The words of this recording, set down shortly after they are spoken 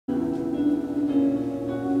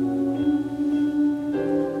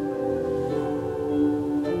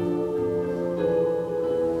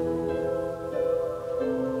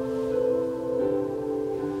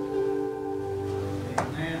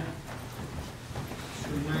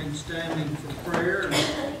and standing for prayer.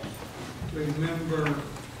 And remember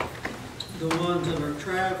the ones that are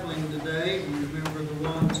traveling today. Remember the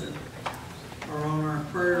ones that are on our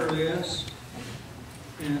prayer list.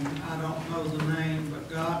 And I don't know the name, but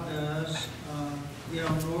God does.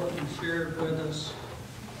 Gail Norton shared with us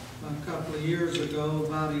a couple of years ago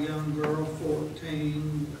about a young girl,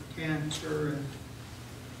 14, with cancer,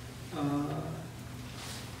 and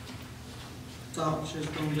thought she was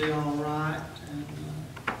going to be all right, and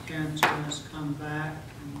cancer has come back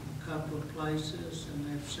in a couple of places, and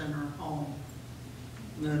they've sent her home.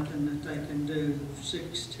 Nothing that they can do.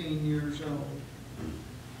 16 years old.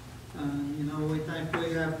 You know, we think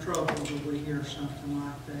we have trouble when we hear something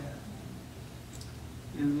like that.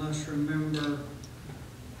 And let's remember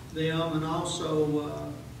them, and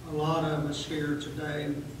also a lot of us here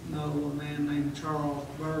today know a man named Charles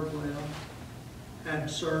Birdwell had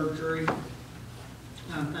surgery.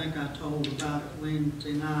 I think I told about it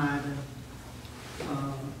Wednesday night.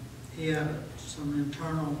 He had some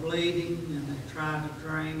internal bleeding, and they tried to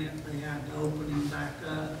drain it. They had to open him back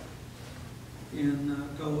up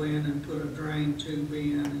and go in and put a drain tube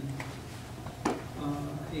in. And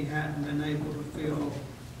he hadn't been able to feel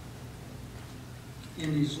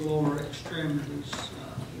in his lower extremities,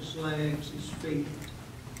 his legs, his feet.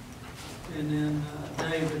 And then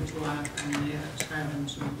David's wife, Annette's having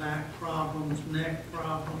some back problems, neck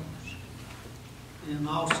problems, and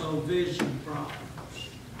also vision problems.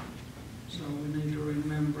 So we need to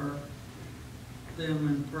remember them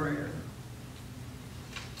in prayer.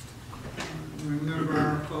 Remember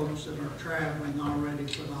our folks that are traveling already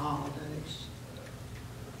for the holidays.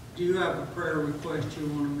 Do you have a prayer request you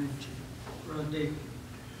want to mention, Brother Dick?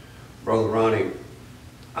 Brother Ronnie,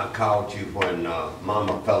 I called you when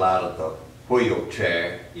Mama fell out of the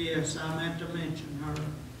wheelchair. Yes, I meant to mention her.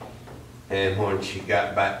 And when she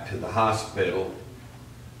got back to the hospital,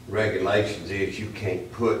 regulations is you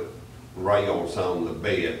can't put rails on the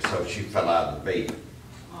bed, so she fell out of the bed.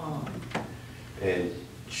 Oh. And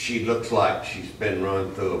she looks like she's been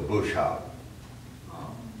run through a bush hog.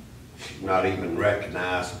 Oh. She's not even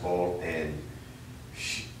recognizable, and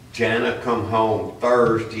Jana come home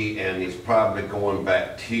Thursday and is probably going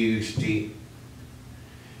back Tuesday,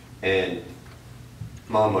 and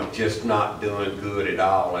Mama just not doing good at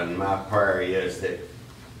all, and my prayer is that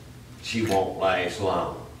she won't last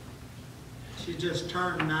long. She just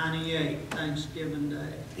turned 98 Thanksgiving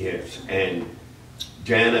Day. Yes, and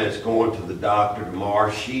Jana is going to the doctor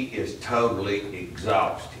tomorrow. She is totally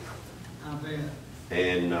exhausted. I bet.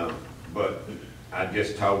 And but I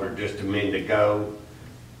just told her just a minute ago,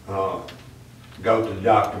 go to the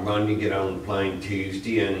doctor Monday, get on the plane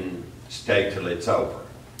Tuesday, and stay till it's over.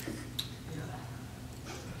 Yeah.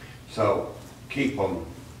 So keep them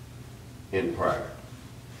in prayer.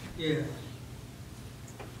 Yes.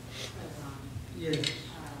 Yes.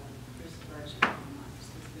 Chris Burchett, one of my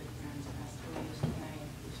good friends, passed away yesterday.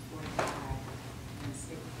 He was 45 and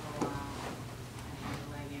sick for a while and had a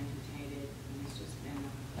leg amputated, and it's just been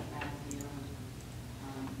a bad deal.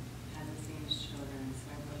 Hasn't seen his children in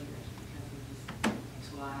several years because of his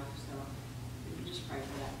ex-wife. So we just pray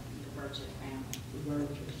for that, the Burchett family. The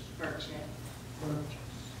Burchett. Burchett.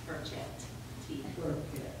 Burchett. T.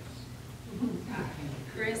 Burchett.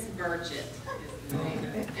 Chris Burchett is the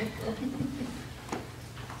name.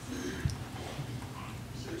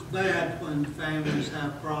 It's bad when families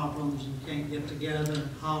have problems and can't get together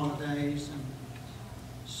at holidays, and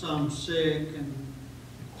some sick and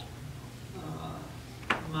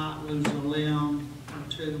might lose a limb or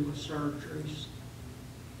two with surgeries.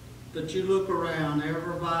 But you look around,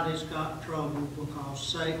 everybody's got trouble because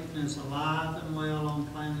Satan is alive and well on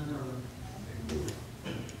planet Earth.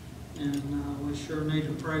 And we sure need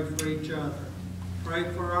to pray for each other. Pray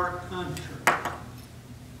for our country.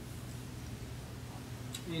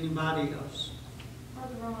 Anybody else?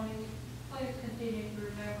 Brother Ronnie, please continue to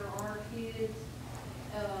remember our kids,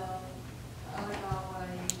 other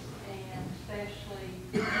always, and especially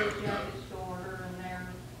his youngest daughter and their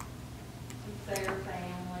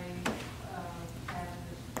family, having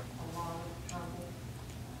just a lot of trouble.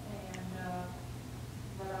 And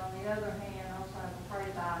but on the other hand, also have to pray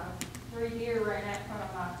about him. 3 deer ran out in front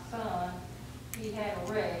of my son. He had a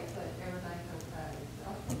wreck, but everything's okay.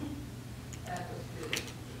 So that was good.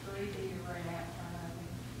 3 deer ran out in front of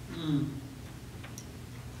him.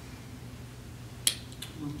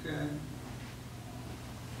 Okay.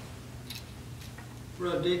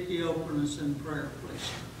 Brother Dickey, open us in prayer, please.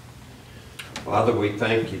 Father, we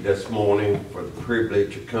thank you this morning for the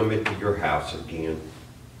privilege of coming to your house again.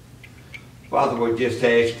 Father, we just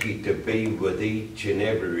ask you to be with each and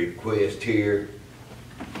every request here.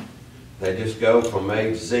 They just go from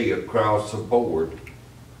A to Z across the board.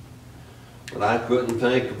 But I couldn't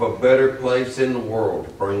think of a better place in the world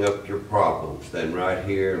to bring up your problems than right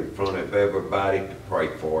here in front of everybody to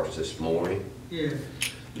pray for us this morning. Yes.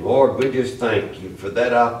 Lord, we just thank you for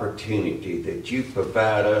that opportunity that you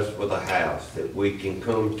provide us with a house that we can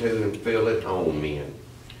come to and feel at home in.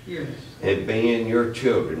 Yes. And being your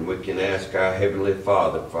children, we can ask our Heavenly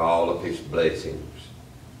Father for all of his blessings.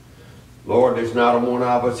 Lord, there's not a one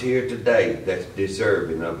of us here today that's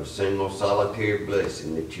deserving of a single solitary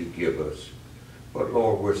blessing that you give us. But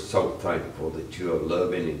Lord, we're so thankful that you're a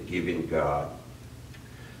loving and giving God.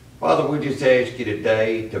 Father, we just ask you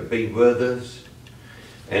today to be with us.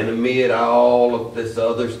 And amid all of this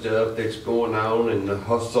other stuff that's going on and the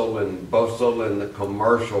hustle and bustle and the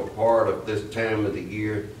commercial part of this time of the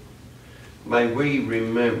year, may we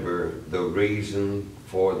remember the reason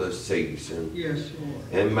for the season. Yes, Lord.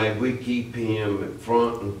 And may we keep him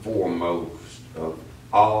front and foremost of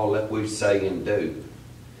all that we say and do.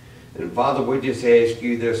 And Father, we just ask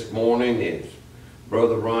you this morning, as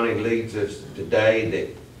Brother Ronnie leads us today,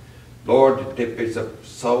 that Lord, that if there's a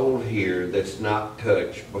soul here that's not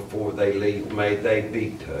touched before they leave, may they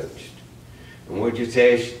be touched. And we just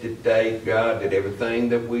ask you today, God, that everything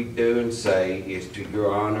that we do and say is to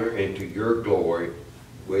your honor and to your glory.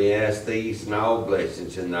 We ask these and all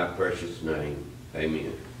blessings in thy precious name.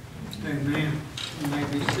 Amen. Amen. You may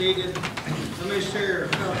be seated. Let me share a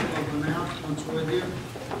couple of announcements with you.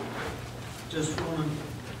 Just want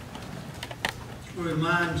to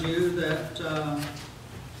remind you that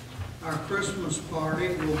our Christmas party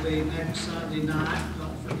will be next Sunday night.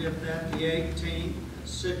 Don't forget that, the 18th at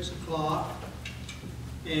 6 o'clock.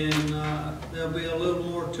 And there'll be a little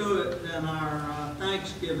more to it than our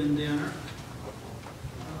Thanksgiving dinner.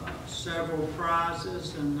 Several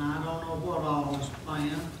prizes, and I don't know what all is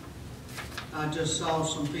planned. I just saw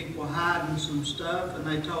some people hiding some stuff, and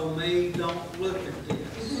they told me, don't look at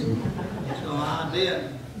this. So I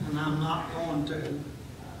didn't, and I'm not going to.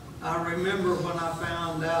 I remember when I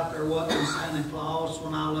found out there wasn't Santa Claus,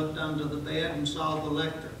 when I looked under the bed and saw the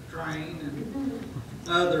electric train and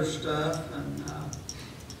other stuff, and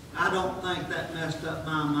I don't think that messed up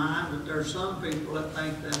my mind, but there's some people that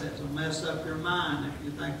think that it'll mess up your mind if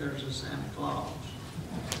you think there's a Santa Claus.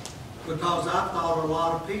 Because I thought a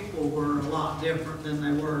lot of people were a lot different than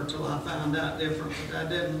they were until I found out different, but that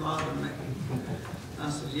didn't bother me. I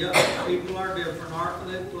said, yep, people are different. Arc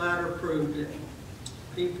Ladder proved it.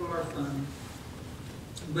 People are funny.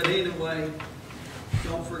 But anyway,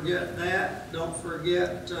 don't forget that. Don't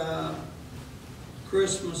forget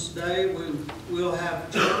Christmas Day. We'll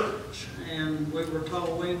have church, and we were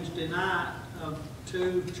told Wednesday night of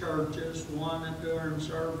 2 churches, one at during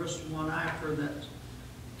service, one after, that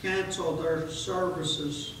canceled their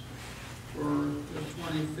services for the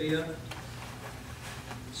 25th.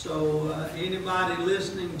 So anybody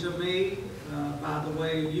listening to me, by the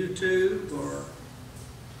way, YouTube, or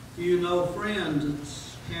you know friends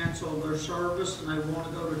that's canceled their service and they want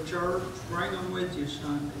to go to church, bring them with you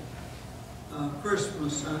Sunday.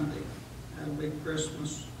 Christmas Sunday. That'll be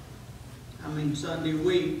Sunday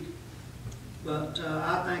week. But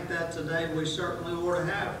I think that's a day we certainly ought to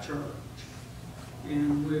have church.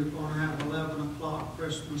 And we're going to have 11 o'clock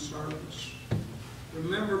Christmas service.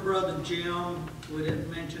 Remember Brother Jim? We didn't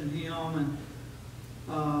mention him,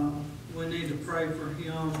 and we need to pray for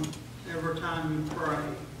him every time you pray.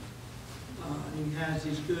 He has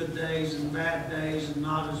these good days and bad days, and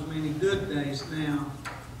not as many good days now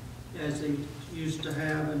as he used to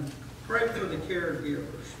have. And pray for the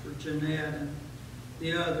caregivers, for Jeanette and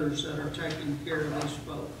the others that are taking care of these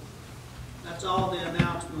folks. That's all the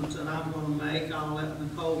announcements that I'm going to make. I'll let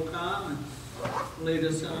Nicole come and lead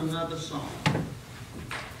us in another song.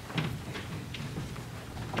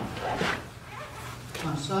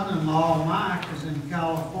 My son-in-law Mike is in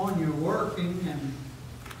California working, and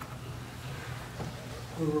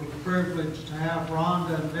we were privileged to have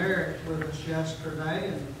Rhonda and Derek with us yesterday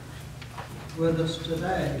and with us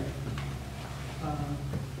today.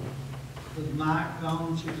 With Mike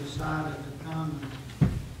gone, she decided to come and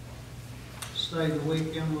stay the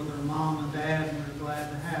weekend with her mom and dad, and we're glad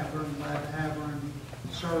to have her, and glad to have her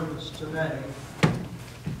in service today.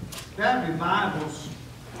 If you have your Bibles,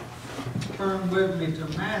 turn with me to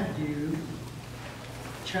Matthew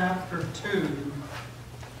chapter 2.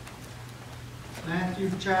 Matthew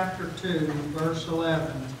chapter 2, verse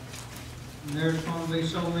 11. And there's going to be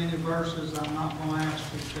so many verses, I'm not going to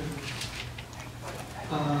ask you to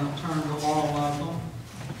turn to all of them.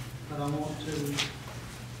 But I want to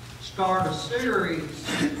start a series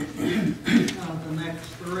of the next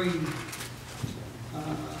 3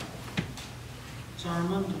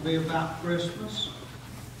 sermon to be about Christmas.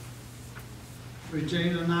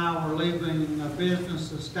 Regina and I were leaving a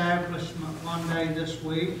business establishment one day this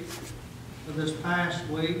week, or this past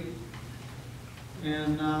week,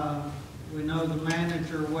 and we know the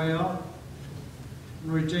manager well.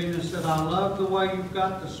 And Regina said, "I love the way you've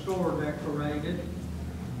got the store decorated."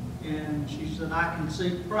 And she said, "I can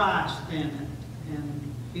see Christ in it."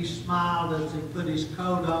 And he smiled as he put his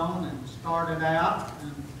coat on and started out.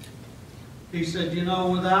 And he said, "You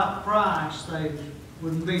know, without Christ, there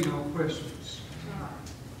wouldn't be no Christmas."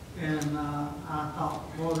 And I thought,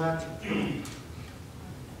 well, that's true.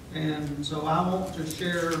 And so I want to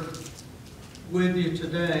share with you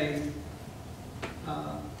today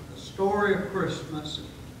the story of Christmas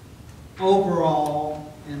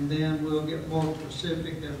overall, and then we'll get more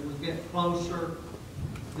specific as we get closer.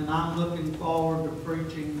 And I'm looking forward to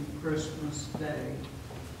preaching Christmas Day.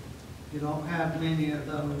 You don't have many of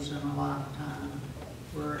those in a lifetime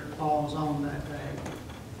where it falls on that day.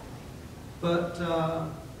 But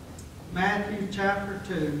Matthew chapter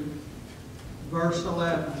 2, verse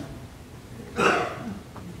 11. The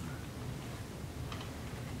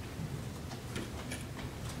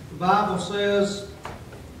Bible says,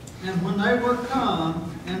 "And when they were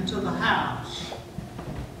come into the house,"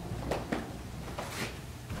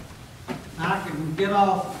 I can get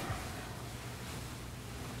off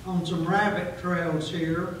on some rabbit trails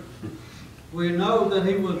here. We know that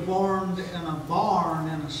he was born in a barn,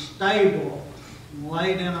 in a stable, and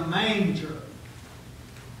laid in a manger.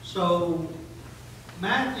 So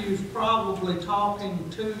Matthew's probably talking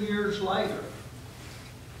 2 years later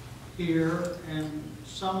here, and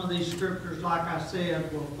some of these scriptures, like I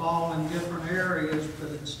said, will fall in different areas,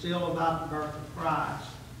 but it's still about the birth of Christ.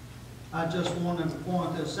 I just wanted to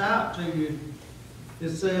point this out to you. It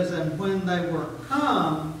says, "And when they were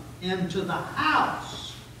come into the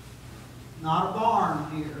house," not a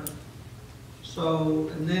barn here. So,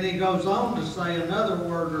 and then he goes on to say another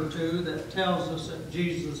word or two that tells us that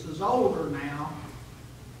Jesus is older now.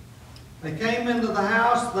 They came into the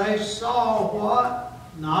house, they saw what?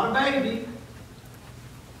 Not a baby.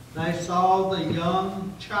 They saw the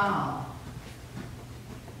young child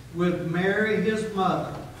with Mary, his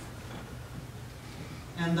mother.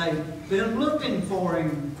 And they've been looking for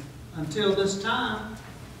him until this time.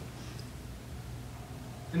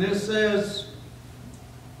 And it says,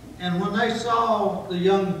 "And when they saw the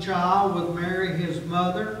young child with Mary, his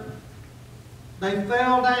mother, they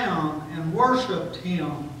fell down and worshipped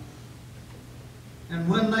him. And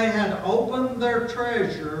when they had opened their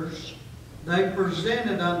treasures, they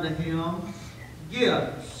presented unto him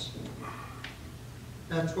gifts."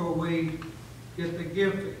 That's where we get the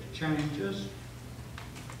gift exchanges.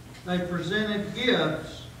 They presented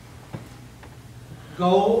gifts: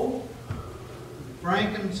 gold,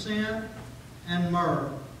 frankincense, and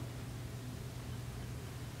myrrh.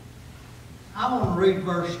 I want to read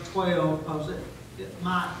verse 12 because it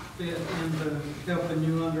might fit into helping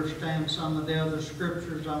you understand some of the other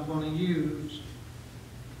scriptures I'm going to use.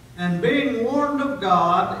 "And being warned of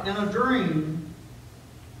God in a dream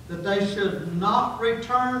that they should not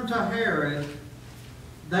return to Herod,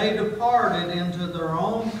 they departed into their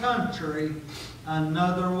own country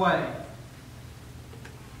another way."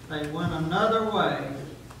 They went another way,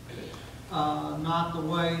 not the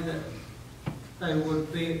way that they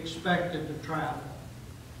would be expected to travel.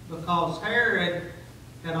 Because Herod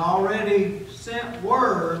had already sent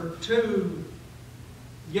word to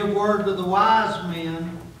give word to the wise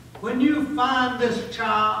men, "When you find this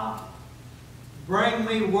child, bring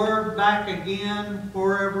me word back again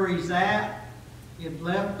wherever he's at." He had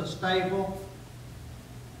left the stable.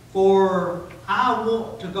 "For I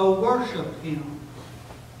want to go worship him."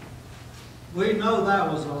 We know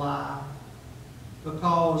that was a lie.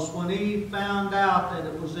 Because when he found out that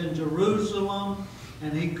it was in Jerusalem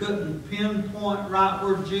and he couldn't pinpoint right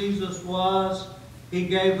where Jesus was, he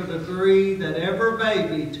gave a decree that every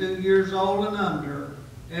baby 2 years old and under,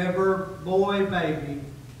 every boy baby,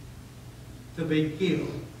 to be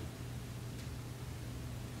killed.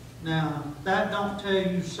 Now, that don't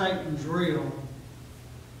tell you Satan's real.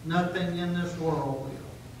 Nothing in this world will.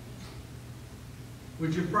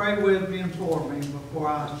 Would you pray with me and for me before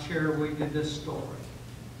I share with you this story?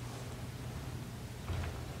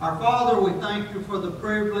 Our Father, we thank you for the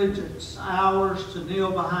privilege it's ours to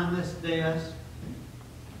kneel behind this desk.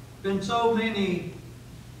 Been so many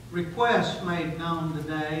requests made known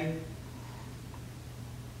today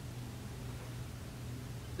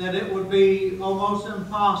that it would be almost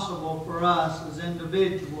impossible for us as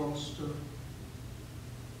individuals to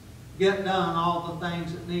get done all the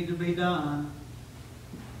things that need to be done.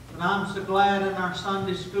 But I'm so glad in our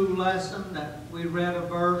Sunday school lesson that we read a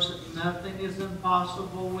verse that nothing is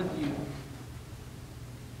impossible with you.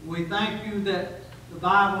 We thank you that the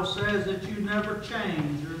Bible says that you never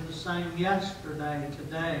change. You're the same yesterday,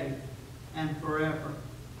 today, and forever.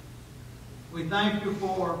 We thank you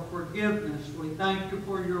for forgiveness. We thank you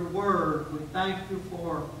for your word. We thank you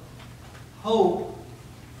for hope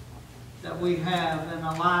that we have in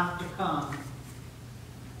a life to come.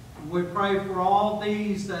 We pray for all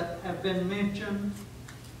these that have been mentioned,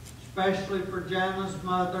 especially for Jana's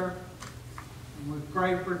mother. And we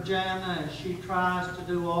pray for Jana as she tries to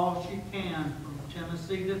do all she can from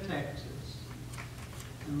Tennessee to Texas.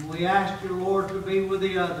 And we ask you, Lord, to be with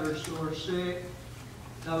the others who are sick,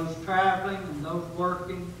 those traveling and those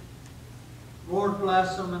working. Lord,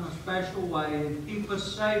 bless them in a special way and keep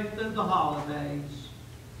us safe through the holidays.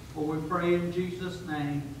 For we pray in Jesus'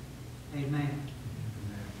 name, amen.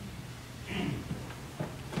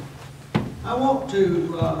 I want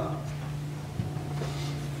to,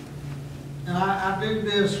 and I do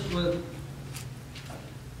this with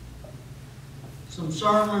some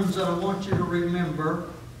sermons that I want you to remember.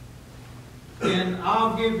 And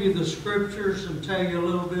I'll give you the scriptures and tell you a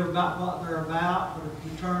little bit about what they're about. But if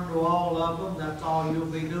you turn to all of them, that's all you'll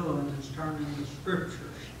be doing is turning the scriptures.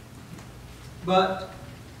 But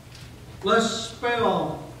let's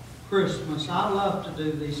spell Christmas. I love to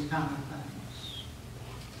do these kind of things.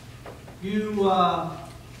 You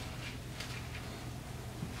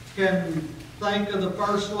can think of the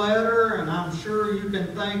first letter, and I'm sure you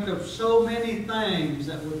can think of so many things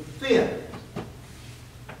that would fit.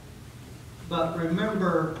 But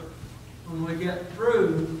remember, when we get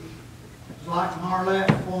through, like Marlette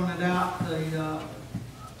pointed out, the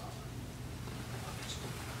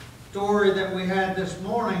story that we had this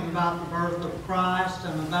morning about the birth of Christ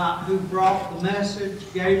and about who brought the message,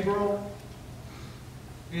 Gabriel.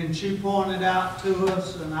 And she pointed out to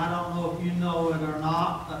us, and I don't know if you know it or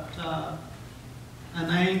not, but an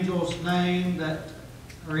angel's name that,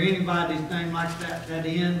 or anybody's name like that, that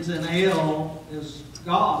ends in L is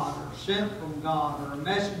God, or sent from God, or a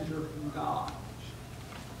messenger from God.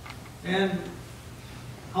 And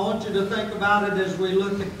I want you to think about it as we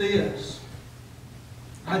look at this.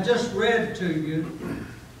 I just read to you,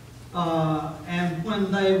 and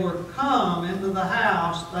when they were come into the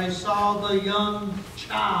house, they saw the young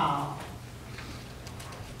child.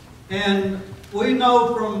 And we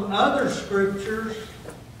know from other scriptures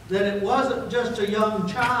that it wasn't just a young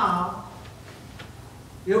child,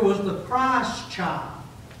 it was the Christ child.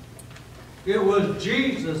 It was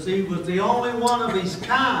Jesus. He was the only one of his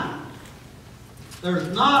kind. There's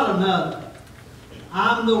not another.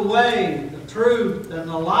 I'm the way, the truth, and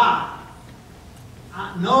the life.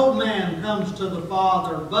 No man comes to the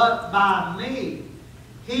Father but by me.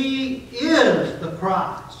 He is the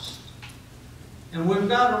Christ. And we've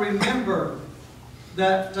got to remember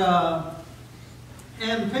that,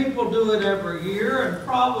 and people do it every year and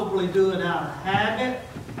probably do it out of habit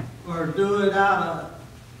or do it out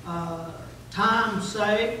of time's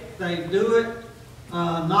sake. They do it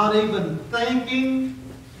not even thinking.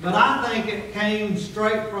 But I think it came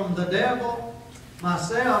straight from the devil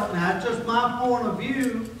myself. Now, it's just my point of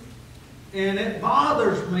view. And it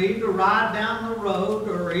bothers me to ride down the road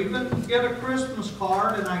or even get a Christmas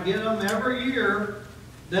card, and I get them every year,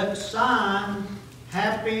 that sign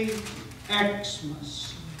Happy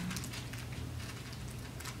Xmas.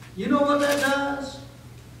 You know what that does?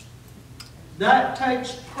 That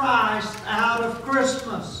takes Christ out of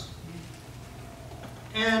Christmas.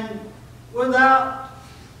 And without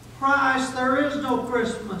Christ, there is no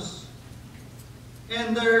Christmas.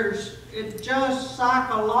 And it just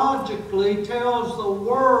psychologically tells the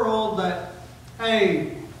world that,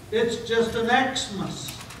 hey, it's just an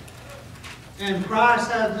Xmas. And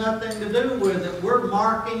Christ has nothing to do with it. We're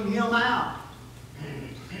marking him out.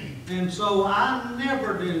 And so I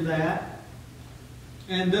never do that.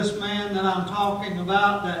 And this man that I'm talking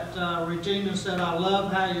about, that Regina said, I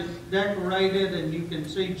love how you decorated and you can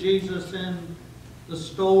see Jesus in the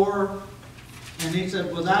store. And he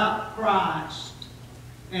said, without Christ.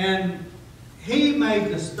 And he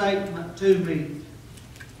made the statement to me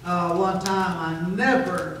one time, I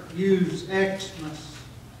never use Xmas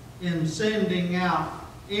in sending out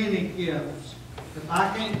any gifts. If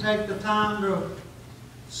I can't take the time to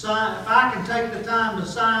sign, if I can take the time to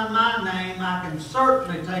sign my name, I can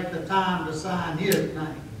certainly take the time to sign his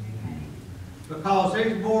name. Because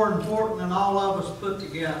he's more important than all of us put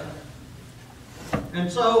together. And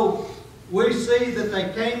so we see that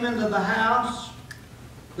they came into the house.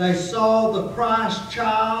 They saw the Christ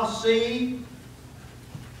child. See,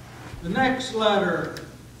 the next letter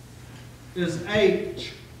is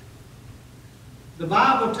H. The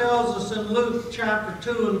Bible tells us in Luke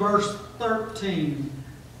chapter 2 and verse 13,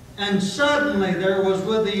 and suddenly there was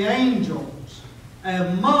with the angels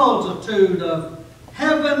a multitude of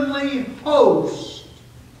heavenly hosts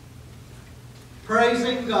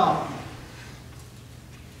praising God.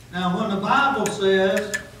 Now when the Bible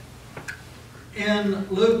says in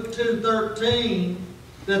Luke 2:13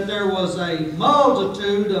 that there was a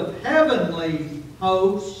multitude of heavenly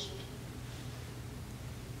hosts,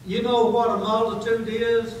 you know what a multitude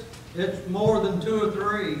is? It's more than two or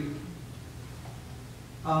three.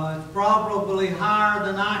 It's probably higher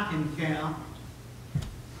than I can count.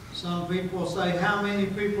 Some people say, how many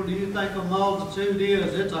people do you think a multitude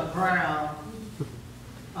is? It's a crowd.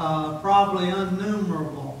 Probably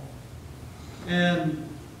innumerable. And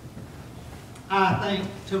I think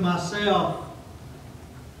to myself,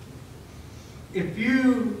 if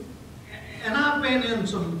you, and I've been in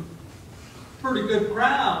some pretty good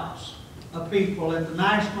crowds of people at the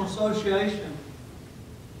National Association.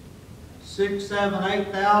 6,000, 7,000,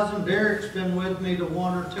 8,000. Derek's been with me to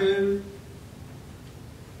one or two.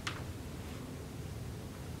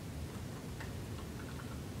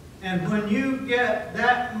 And when you get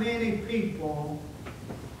that many people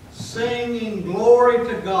singing glory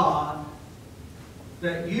to God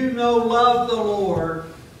that you know love the Lord,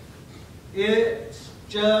 it's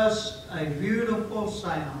just a beautiful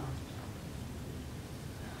sound.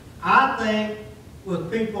 I think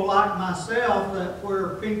with people like myself, that where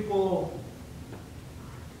people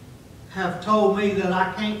have told me that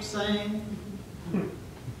I can't sing,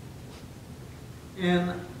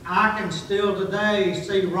 and I can still today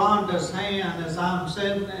see Rhonda's hand as I'm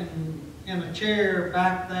sitting in a chair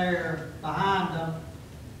back there behind them,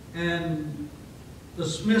 and the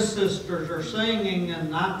Smith sisters are singing,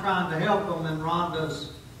 and I'm trying to help them, and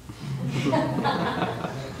Rhonda's,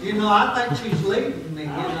 you know, I think she's leading me, you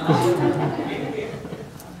know.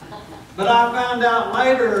 But I found out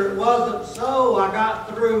later it wasn't so. I got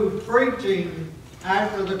through preaching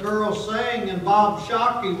after the girls sang, and Bob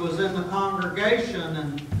Shockey was in the congregation,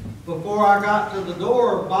 and before I got to the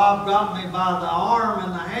door, Bob got me by the arm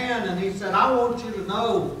and the hand, and he said, I want you to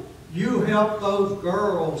know you helped those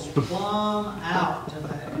girls plumb out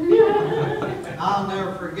today. I'll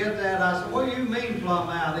never forget that. I said, what do you mean plumb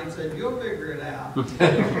out? He said, you'll figure it out.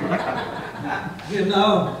 You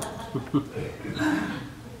know.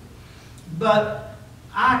 But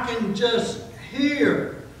I can just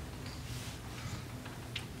hear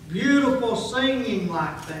beautiful singing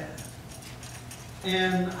like that.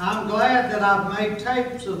 And I'm glad that I've made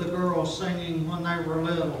tapes of the girls singing when they were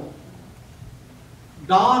little.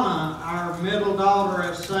 Donna, our middle daughter,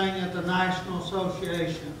 has sang at the National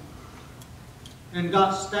Association and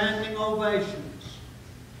got standing ovations.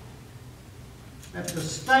 At the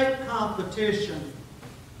state competition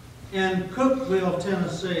in Cookeville,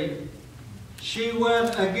 Tennessee, she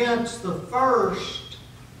went against the first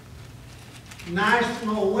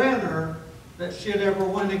national winner that she'd ever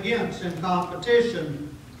went against in competition.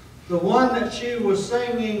 The one that she was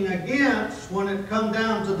singing against, when it come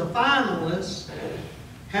down to the finalists,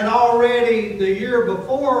 had already the year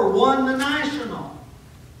before won the national.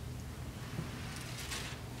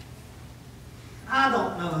 I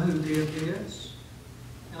don't know who did this,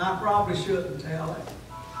 and I probably shouldn't tell it,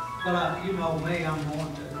 but you know me, I'm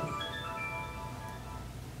going to.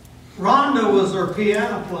 Rhonda was her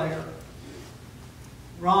piano player.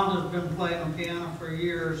 Rhonda's been playing the piano for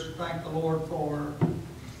years, thank the Lord for her.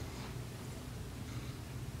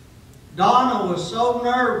 Donna was so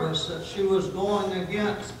nervous that she was going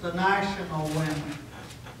against the national winner.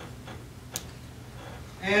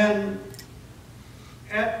 And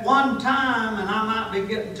at one time, and I might be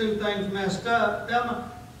getting two things messed up,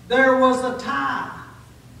 there was a tie.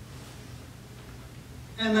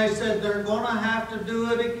 And they said they're going to have to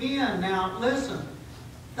do it again. Now, listen,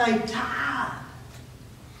 they tied.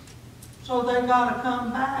 So they got to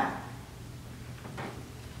come back.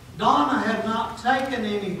 Donna had not taken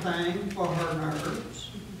anything for her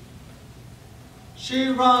nerves. She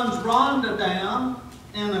runs Rhonda down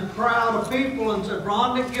in a crowd of people and said,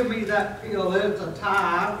 Rhonda, give me that pill. It's a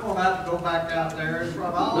tie. I'm going to have to go back out there in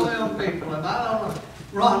front of all them people. And I don't know.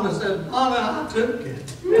 Rhonda said, Donna, I took it.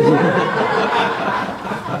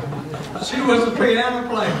 She was a piano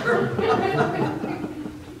player.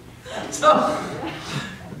 So,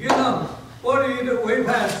 you know, what do you do? We've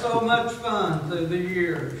had so much fun through the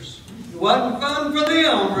years. It wasn't fun for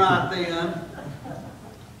them right then.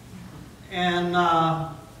 And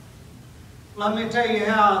let me tell you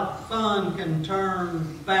how fun can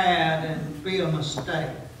turn bad and be a mistake.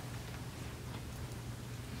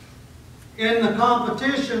 In the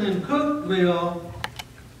competition in Cookeville,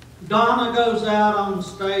 Donna goes out on the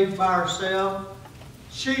stage by herself.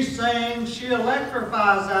 She sings, she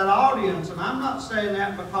electrifies that audience. And I'm not saying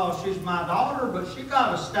that because she's my daughter, but she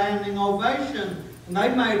got a standing ovation. And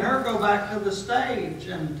they made her go back to the stage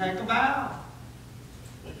and take a bow.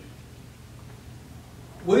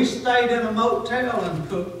 We stayed in a motel in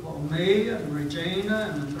Cookville, me and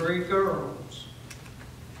Regina and the 3 girls.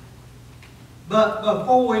 But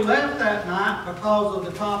before we left that night, because of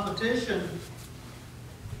the competition,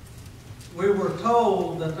 we were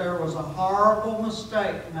told that there was a horrible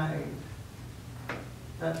mistake made,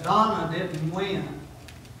 that Donna didn't win,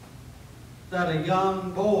 that a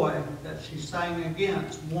young boy that she sang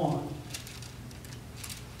against won.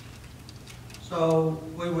 So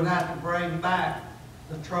we would have to bring back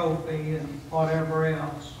the trophy and whatever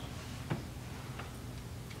else.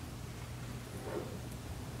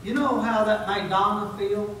 You know how that made Donna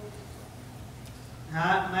feel?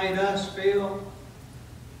 How it made us feel?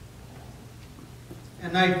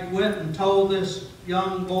 And they went and told this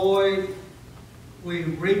young boy, we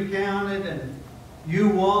recounted and you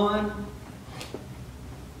won.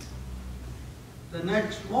 The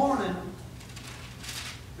next morning,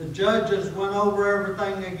 the judges went over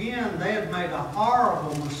everything again. They had made a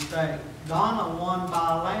horrible mistake. Donna won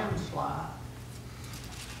by a landslide.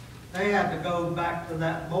 They had to go back to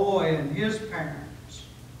that boy and his parents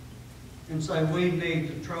and say, we need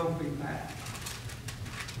the trophy back.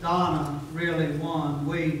 Donna really won.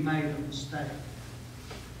 We made a mistake.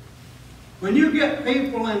 When you get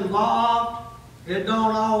people involved, it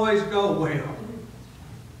don't always go well.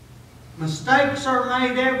 Mistakes are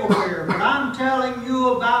made everywhere, but I'm telling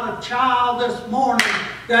you about a child this morning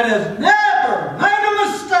that has never made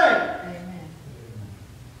a mistake. Amen.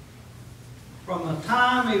 From the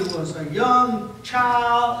time he was a young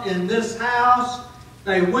child in this house,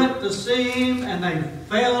 they went to see him and they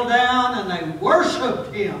fell down and they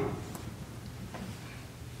worshiped him.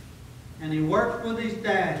 And he worked with his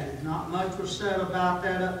daddy. Not much was said about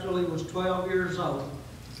that up till he was 12 years old.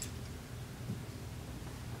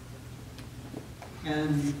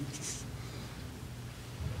 And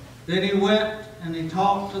then he went and he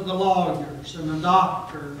talked to the lawyers and the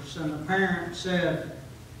doctors, and the parents said,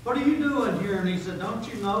 what are you doing here? And he said, don't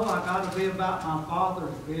you know I got to be about my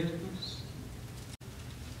Father's business?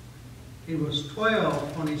 He was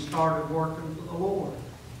 12 when he started working for the Lord.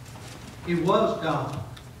 He was God.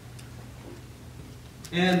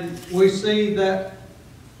 And we see that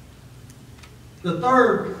the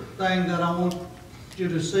third thing that I want you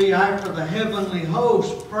to see after the heavenly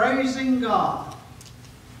host praising God.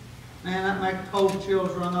 Man, that makes cold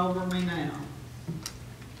chills run over me now.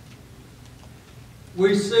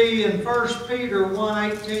 We see in 1 Peter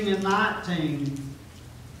 1:18 and 19,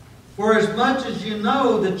 for as much as you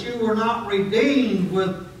know that you were not redeemed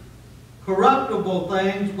with corruptible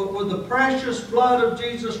things, but with the precious blood of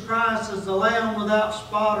Jesus Christ as the Lamb without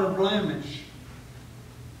spot or blemish.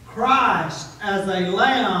 Christ as a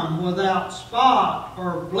lamb without spot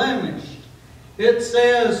or blemish. It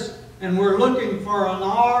says, and we're looking for an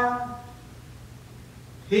R,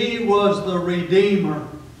 He was the Redeemer.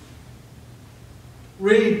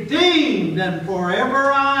 Redeemed, and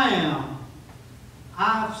forever I am.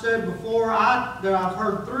 I've said before that I've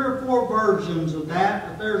heard 3 or 4 versions of that,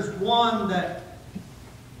 but there's one that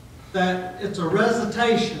it's a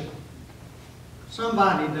recitation.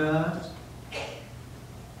 Somebody does.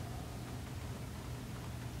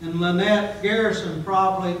 And Lynette Garrison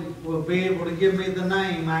probably will be able to give me the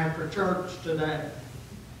name after church today.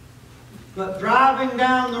 But driving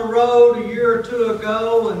down the road a year or 2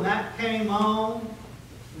 ago, and that came on,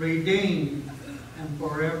 redeemed, and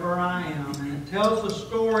forever I am. And it tells a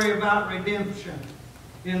story about redemption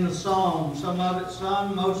in the psalm. Some of it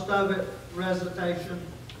sung, most of it recitation.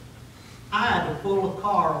 I had to pull a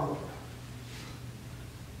car over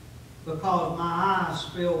because my eyes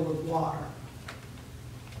filled with water.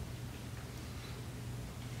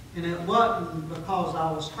 And it wasn't because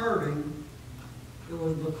I was hurting. It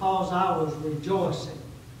was because I was rejoicing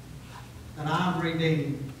that I'm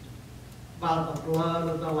redeemed by the blood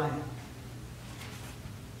of the Lamb.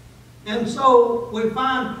 And so we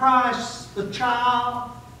find Christ the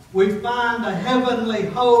child. We find a heavenly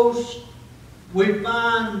host. We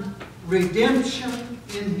find redemption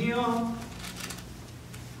in Him.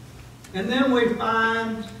 And then we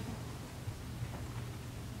find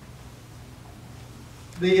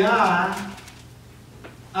the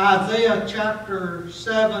Isaiah chapter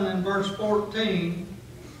 7 and verse 14.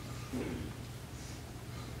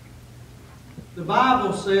 The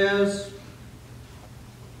Bible says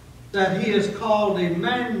that He is called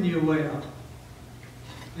Emmanuel.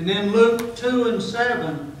 And in Luke 2 and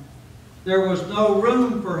 7, there was no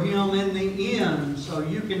room for him in the inn. So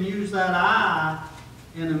you can use that I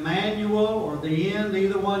in Emmanuel or the end,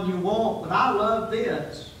 either one you want. But I love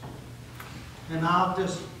this. And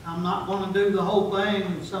I'm not going to do the whole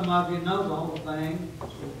thing. Some of you know the whole thing, so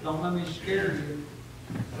don't let me scare you.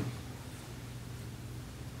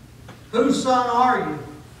 Whose son are you?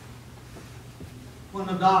 When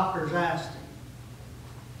the doctors asked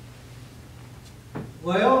him.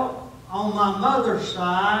 Well, on my mother's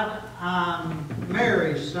side, I'm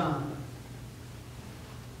Mary's son.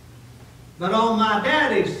 But on my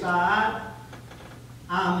daddy's side,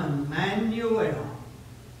 I'm Emmanuel.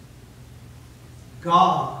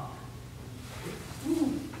 God.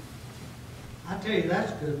 Ooh. I tell you,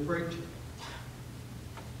 that's good preaching.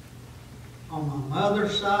 On my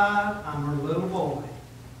mother's side, I'm her little boy.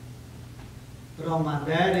 But on my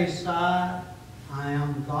daddy's side, I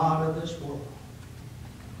am God of this world.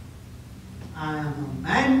 I am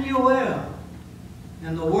Emmanuel.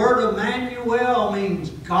 And the word Emmanuel means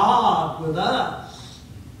God with us.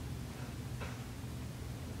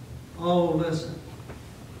 Oh, listen.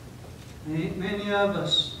 Ain't many of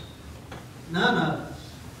us, none of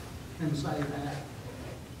us, can say that.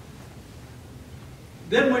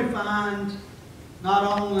 Then we find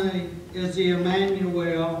not only is he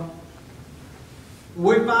Emmanuel,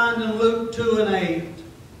 we find in Luke 2:8,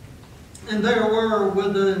 and there were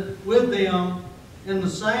with them in the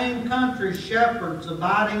same country shepherds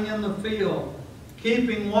abiding in the field,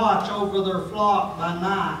 keeping watch over their flock by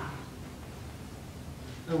night.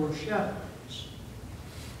 There were shepherds.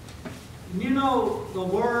 And you know, the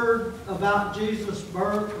word about Jesus'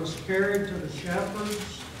 birth was carried to the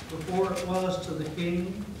shepherds before it was to the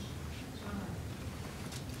kings.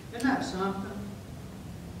 Isn't that something?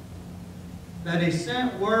 That he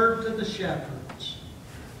sent word to the shepherds,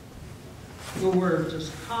 who were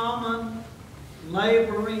just common,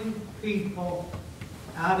 laboring people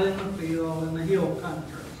out in the field in the hill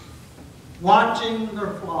country, watching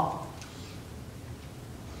their flocks.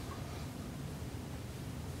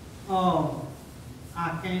 Oh,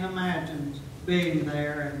 I can't imagine being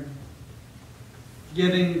there and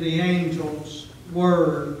getting the angel's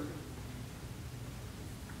word.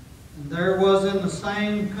 And there was in the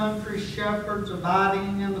same country shepherds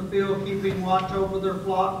abiding in the field, keeping watch over their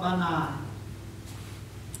flock by night.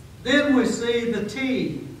 Then we see the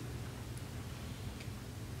T.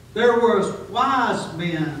 There was wise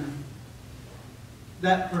men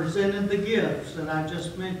that presented the gifts that I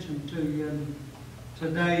just mentioned to you in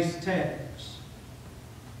today's text.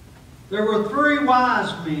 There were 3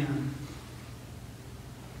 wise men.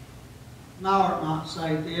 Now, I not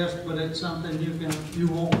say this, but it's something you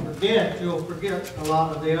won't forget. You'll forget a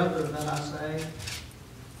lot of the other that I say.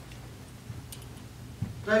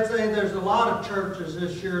 They say there's a lot of churches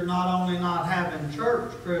this year not only not having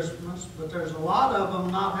church Christmas, but there's a lot of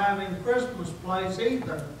them not having Christmas place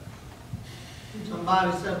either.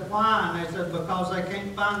 Somebody said, why? And they said, because they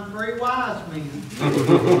can't find 3 wise men.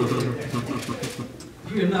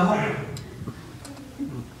 You know?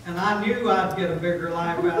 And I knew I'd get a bigger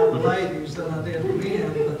laugh out of the ladies than I did the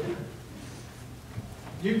men. But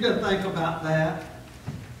you can think about that.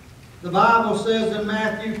 The Bible says in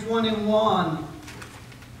Matthew 21,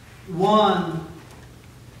 1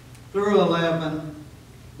 through 11,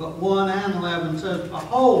 but 1 and 11 says,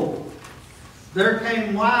 behold, there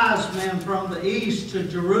came wise men from the east to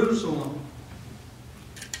Jerusalem.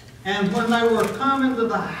 And when they were coming to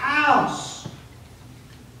the house,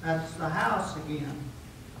 that's the house again,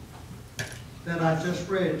 that I just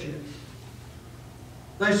read you,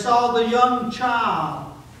 they saw the young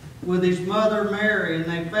child with his mother Mary, and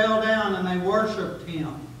they fell down and they worshipped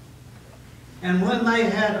him. And when they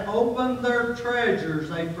had opened their treasures,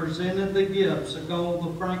 they presented the gifts, the gold,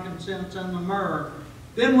 the frankincense, and the myrrh.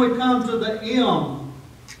 Then we come to the M.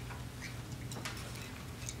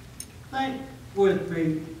 Think with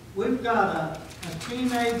me, we've got a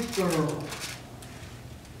teenage girl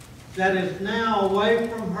that is now away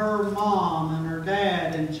from her mom and her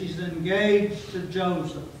dad, and she's engaged to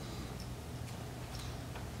Joseph.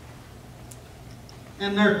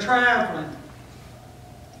 And they're traveling.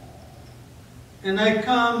 And they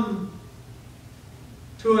come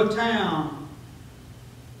to a town.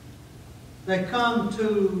 They come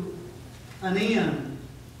to an inn,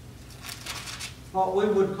 what we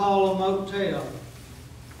would call a motel.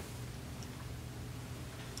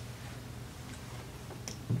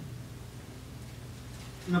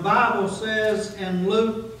 And the Bible says in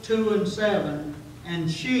Luke 2:7, and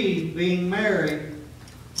she, being married,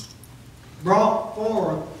 brought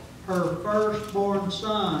forth her firstborn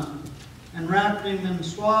son, and wrapped him in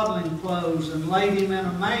swaddling clothes, and laid him in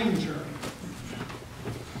a manger.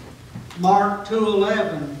 Mark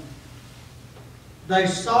 2:11, they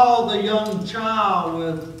saw the young child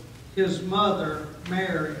with his mother,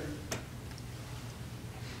 Mary.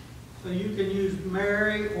 So you can use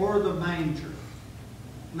Mary or the manger.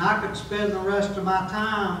 And I could spend the rest of my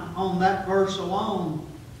time on that verse alone,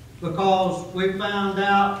 because we found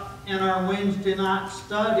out in our Wednesday night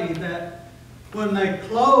study that when they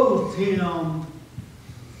clothed him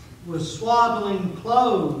with swaddling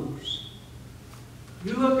clothes,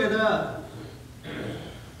 you look it up,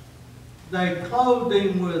 they clothed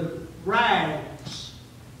him with rags.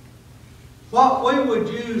 What we would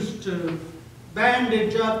use to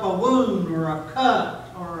bandage up a wound or a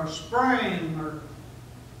cut or a sprain, or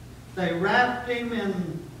they wrapped him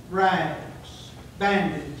in rags,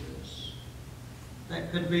 bandages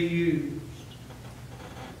that could be used.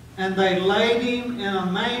 And they laid him in a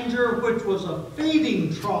manger, which was a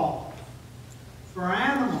feeding trough for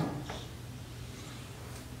animals.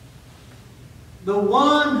 The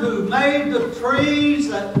one who made the trees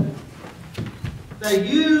that they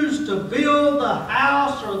used to build the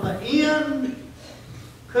house or the inn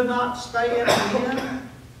could not stay in the inn.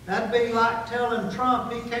 That'd be like telling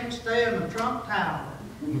Trump he can't stay in the Trump Tower.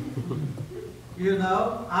 You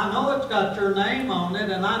know, I know it's got your name on it,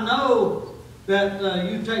 and I know that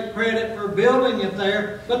you take credit for building it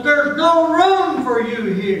there, but there's no room for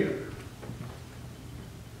you here.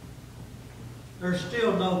 There's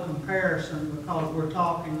still no comparison, because we're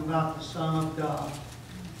talking about the Son of God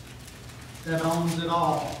that owns it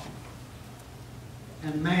all.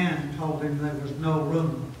 And man told him there was no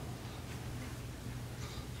room.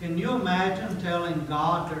 Can you imagine telling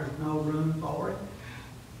God there's no room for him?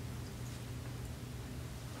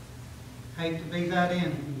 Hate to be that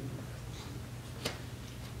innkeeper.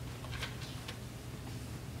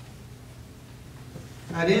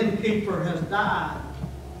 That innkeeper has died.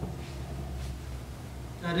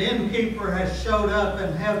 That innkeeper has showed up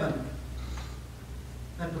in heaven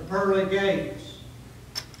at the pearly gates.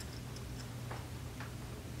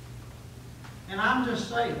 And I'm just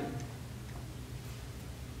saying,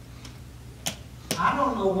 I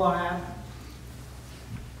don't know what happened.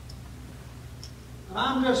 But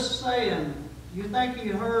I'm just saying, you think he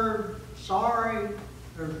heard, sorry,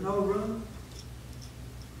 there's no room?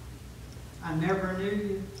 I never knew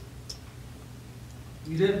you.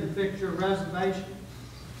 You didn't fix your reservation?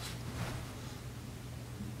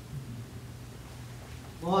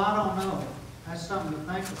 Well, I don't know. That's something to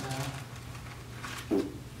think about.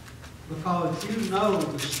 Because you know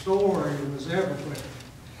the story was everywhere.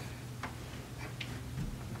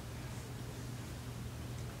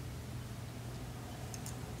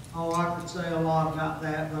 Oh, I could say a lot about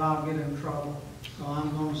that, but I'll get in trouble. So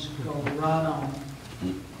I'm going to go right on.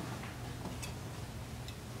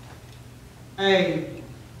 A.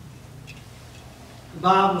 The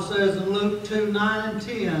Bible says in Luke 2:9 and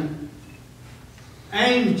 10,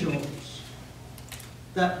 angels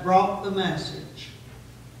that brought the message.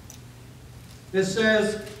 It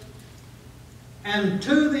says, and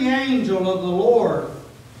to the angel of the Lord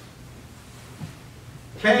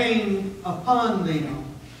came upon them,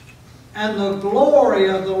 and the glory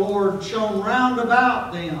of the Lord shone round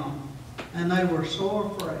about them, and they were so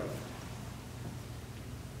afraid.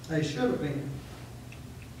 They should have been.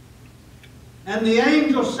 And the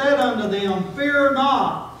angel said unto them, fear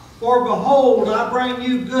not, for behold, I bring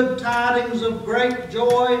you good tidings of great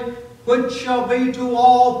joy, which shall be to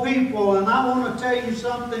all people. And I want to tell you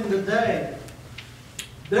something today.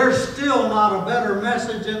 There's still not a better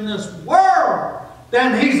message in this world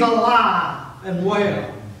than He's alive and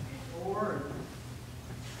well.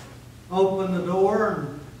 Opened the door,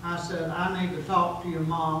 and I said, I need to talk to your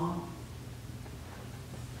mama.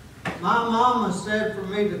 My mama said for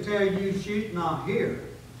me to tell you she's not here.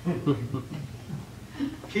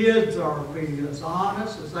 Kids are being as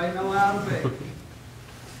honest as they know how to be.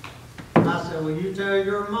 I said, well, you tell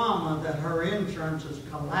your mama that her insurance is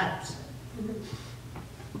collapsing.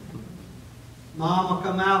 Mama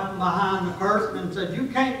come out from behind the curtain and said, you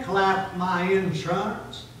can't collapse my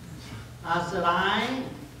insurance. I said, I ain't.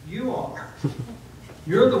 You are.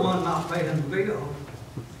 You're the one not paying the bill.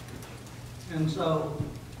 And so,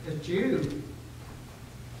 it's you.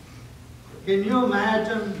 Can you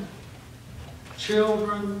imagine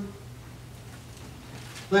children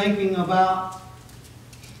thinking about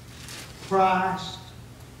Christ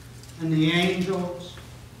and the angels?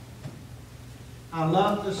 I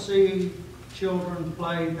love to see children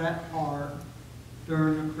play that part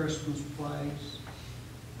during the Christmas plays.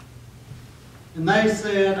 And they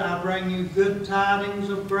said, I bring you good tidings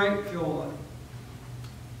of great joy,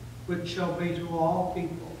 which shall be to all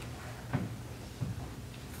people.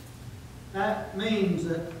 That means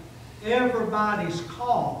that everybody's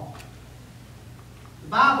called. The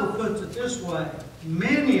Bible puts it this way,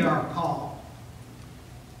 many are called,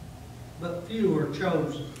 but few are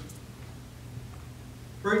chosen.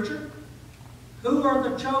 Preacher, who are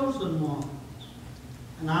the chosen ones?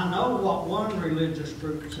 And I know what one religious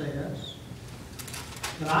group says,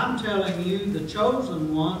 but I'm telling you the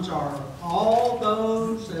chosen ones are all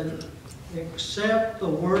those that accept the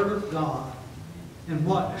Word of God and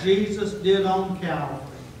what Jesus did on Calvary.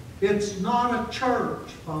 It's not a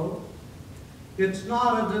church, folks. It's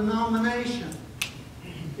not a denomination.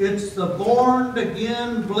 It's the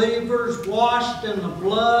born-again believers washed in the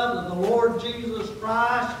blood of the Lord Jesus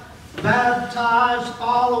Christ, baptized,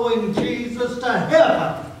 following Jesus to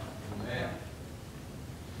heaven. Amen.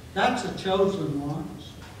 That's the chosen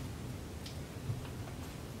ones.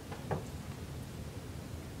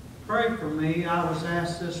 Pray for me. I was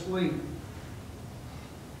asked this week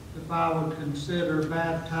if I would consider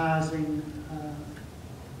baptizing,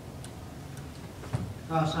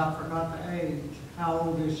 because I forgot the age. How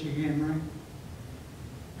old is she, Henry?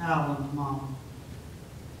 Alan's mom.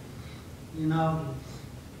 You know,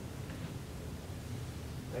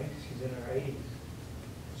 I think she's in her 80s.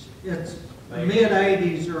 it's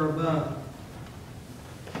mid-80s or above.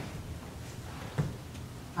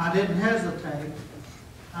 I didn't hesitate.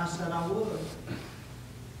 I said I would.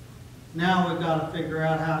 Now we've got to figure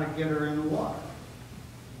out how to get her in the water.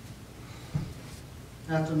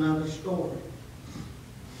 That's another story.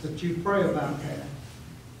 But you pray about that.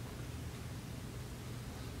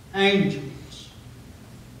 Angels.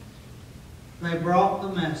 They brought the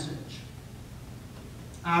message.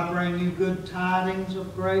 I bring you good tidings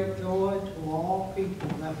of great joy to all people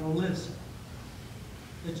that will listen.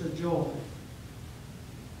 It's a joy.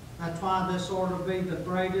 That's why this ought to be the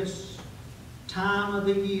greatest time of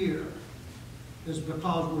the year, is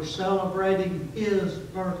because we're celebrating His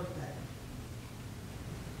birthday.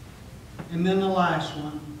 And then the last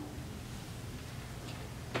one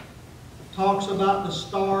talks about the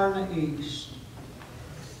star in the east.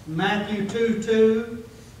 Matthew 2:2,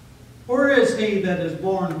 where is he that is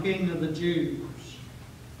born King of the Jews?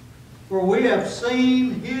 For we have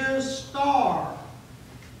seen His star.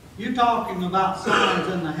 You're talking about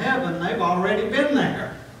signs in the heaven, they've already been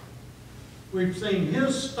there. We've seen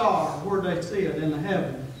His star. Where'd they see it? In the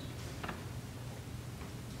heavens.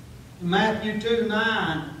 Matthew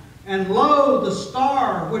 2:9, and lo, the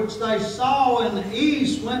star which they saw in the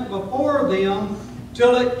east went before them,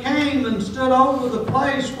 till it came and stood over the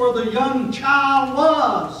place where the young child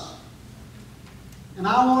was. And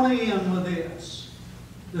I want to end with this.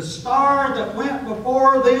 The star that went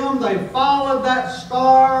before them, they followed that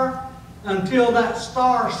star until that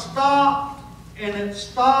star stopped, and it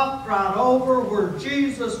stopped right over where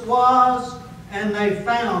Jesus was, and they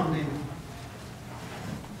found Him.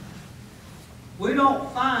 We don't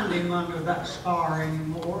find Him under that star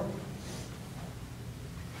anymore.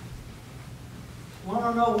 Want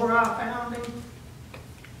to know where I found Him?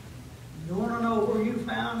 You want to know where you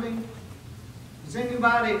found Him? Has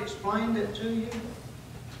anybody explained it to you?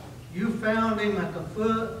 You found Him at the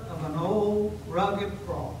foot of an old rugged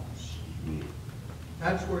cross.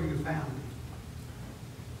 That's where you found Him.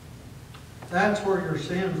 That's where your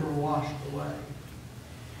sins were washed away.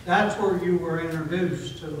 That's where you were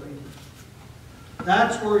introduced to Him.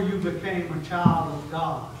 That's where you became a child of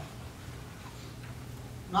God.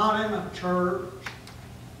 Not in a church,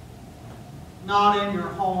 not in your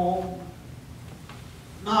home,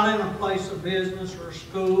 not in a place of business or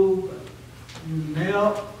school, but you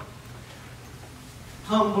knelt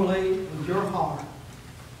humbly with your heart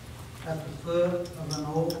at the foot of an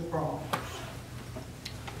old cross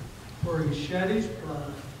where He shed His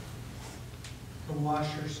blood to wash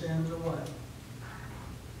your sins away.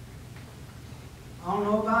 I don't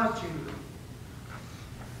know about you,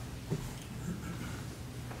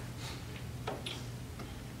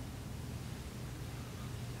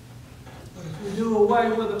 but if you do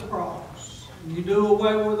away with the cross, and you do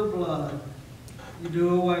away with the blood, you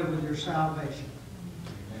do away with your salvation.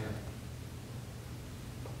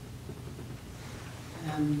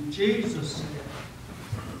 And Jesus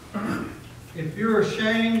said, if you're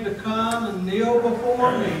ashamed to come and kneel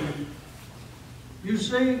before me, you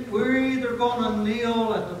see, we're either going to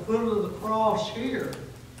kneel at the foot of the cross here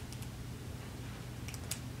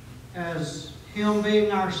as Him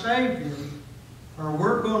being our Savior, or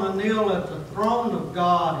we're going to kneel at the throne of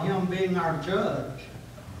God, Him being our judge.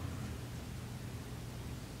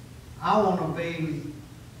 I want to be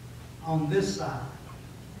on this side.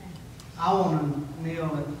 I want to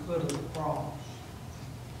kneel at the foot of the cross.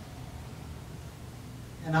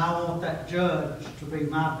 And I want that judge to be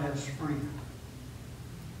my best friend.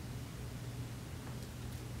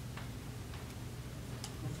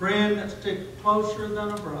 friend that sticks closer than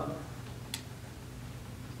a brother.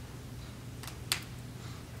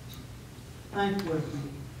 Think with me.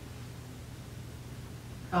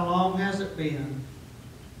 How long has it been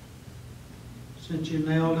since you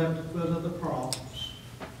knelt at the foot of the cross?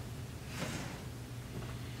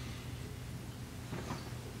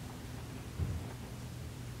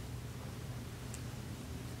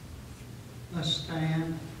 Let's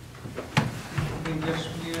stand. Be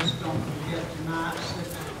dismissed. Don't forget tonight,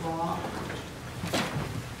 6 o'clock.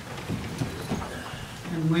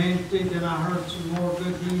 And Wednesday, then I heard some more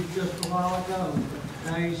good news just a while ago.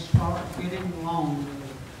 The days start getting longer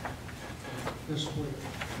this week.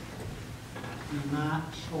 The night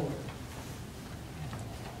short.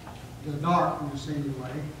 The darkness,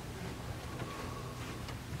 anyway.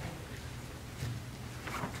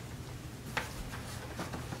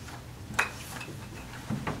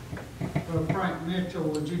 Brother Frank Mitchell,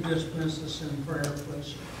 would you dismiss us in prayer,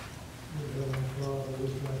 please? Heavenly Father, we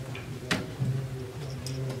thank you